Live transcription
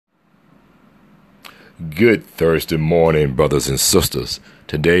Good Thursday morning, brothers and sisters.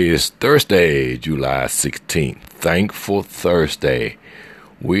 Today is Thursday, July 16th. Thankful Thursday.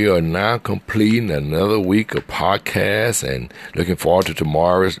 We are now completing another week of podcasts and looking forward to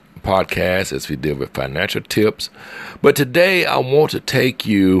tomorrow's podcast as we deal with financial tips. But today I want to take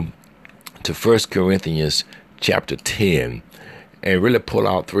you to 1 Corinthians chapter 10 and really pull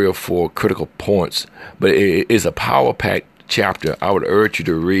out 3 or 4 critical points. But it is a power-packed chapter. I would urge you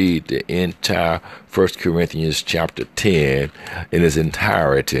to read the entire 1 Corinthians chapter 10 in its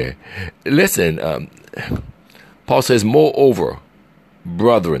entirety. Listen, Paul says, moreover,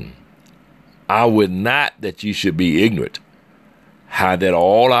 brethren, I would not that you should be ignorant, how that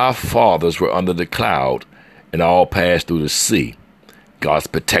all our fathers were under the cloud and all passed through the sea, God's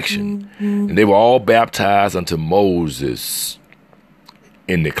protection. And they were all baptized unto Moses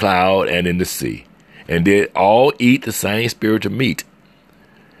in the cloud and in the sea. And did all eat the same spiritual meat.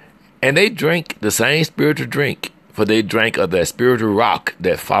 And they drank the same spiritual drink, for they drank of that spiritual rock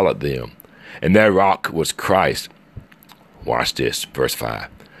that followed them. And that rock was Christ. Watch this, verse 5.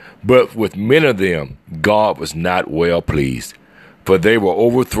 But with many of them, God was not well pleased, for they were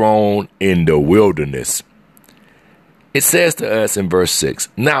overthrown in the wilderness. It says to us in verse 6,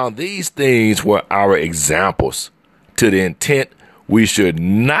 now these things were our examples, to the intent we should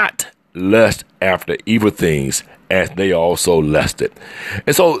not lust after evil things as they also lusted.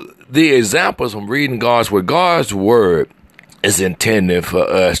 And so the examples from reading God's word is intended for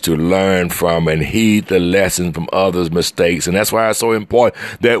us to learn from and heed the lessons from others' mistakes. And that's why it's so important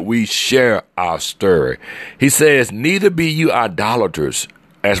that we share our story. He says, neither be you idolaters,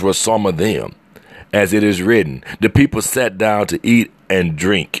 as were some of them, as it is written, the people sat down to eat and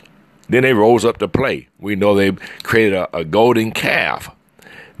drink. Then they rose up to play. We know they created a golden calf.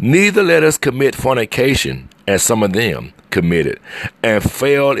 Neither let us commit fornication, as some of them committed, and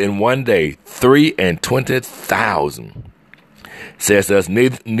fell in one day 23,000. Says to us,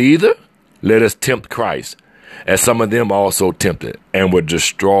 neither let us tempt Christ, as some of them also tempted, and were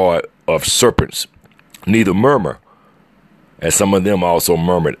destroyed of serpents. Neither murmur, as some of them also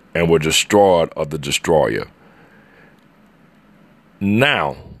murmured, and were destroyed of the destroyer.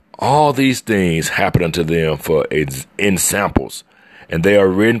 Now, all these things happen unto them for ensamples, and they are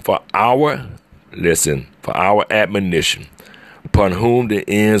written for our admonition, upon whom the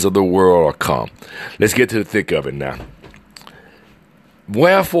ends of the world are come. Let's get to the thick of it now.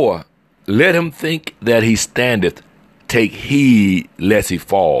 Wherefore, let him think that he standeth, take heed lest he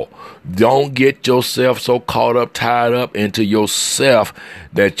fall. Don't get yourself so caught up, tied up into yourself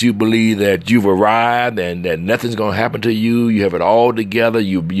that you believe that you've arrived and that nothing's going to happen to you. You have it all together.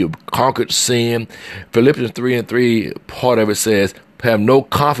 You've conquered sin. Philippians 3:3, part of it says, have no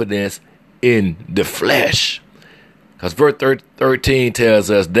confidence in the flesh. Because verse 13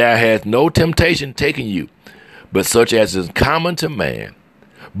 tells us, there hath no temptation taken you, but such as is common to man.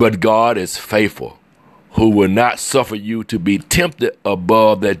 But God is faithful, who will not suffer you to be tempted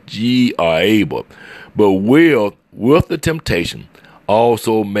above that ye are able, but will, with the temptation,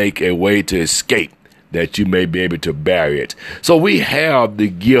 also make a way to escape, that you may be able to bear it. So we have the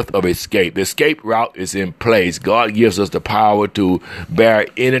gift of escape. The escape route is in place. God gives us the power to bear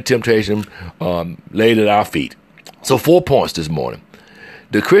any temptation laid at our feet. So 4 points this morning.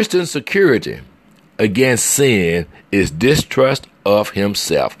 The Christian's security against sin is distrust of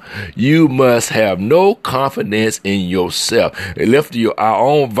himself. You must have no confidence in yourself. Left to our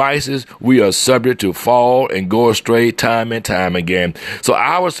own vices, we are subject to fall and go astray time and time again. So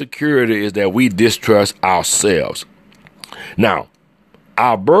our security is that we distrust ourselves. Now,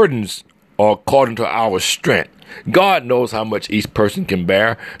 our burdens are according to our strength. God knows how much each person can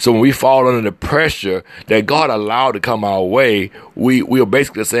bear. So when we fall under the pressure that God allowed to come our way, we are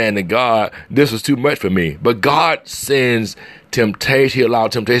basically saying to God, this was too much for me. But God sends temptation. He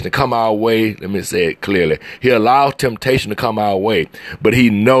allowed temptation to come our way. Let me say it clearly. He allowed temptation to come our way, but he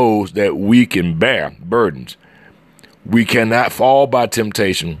knows that we can bear burdens. We cannot fall by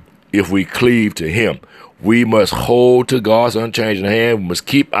temptation if we cleave to him. We must hold to God's unchanging hand. We must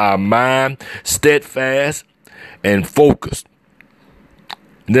keep our mind steadfast and focused.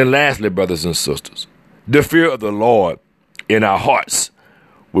 And then lastly, brothers and sisters, the fear of the Lord in our hearts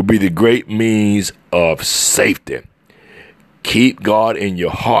will be the great means of safety. Keep God in your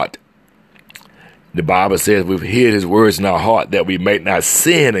heart. The Bible says we've hid his words in our heart that we may not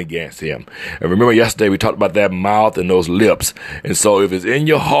sin against him. And remember yesterday we talked about that mouth and those lips. And so if it's in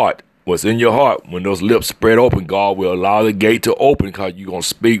your heart, what's in your heart, when those lips spread open, God will allow the gate to open because you're going to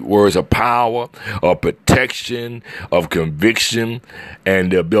speak words of power, of protection, of conviction,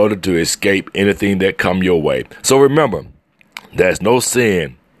 and the ability to escape anything that come your way. So remember, there's no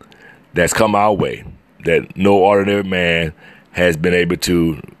sin that's come our way that no ordinary man has been able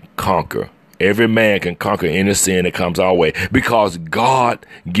to conquer. Every man can conquer any sin that comes our way because God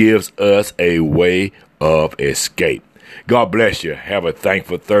gives us a way of escape. God bless you. Have a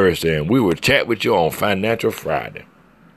thankful Thursday, and we will chat with you on Financial Friday.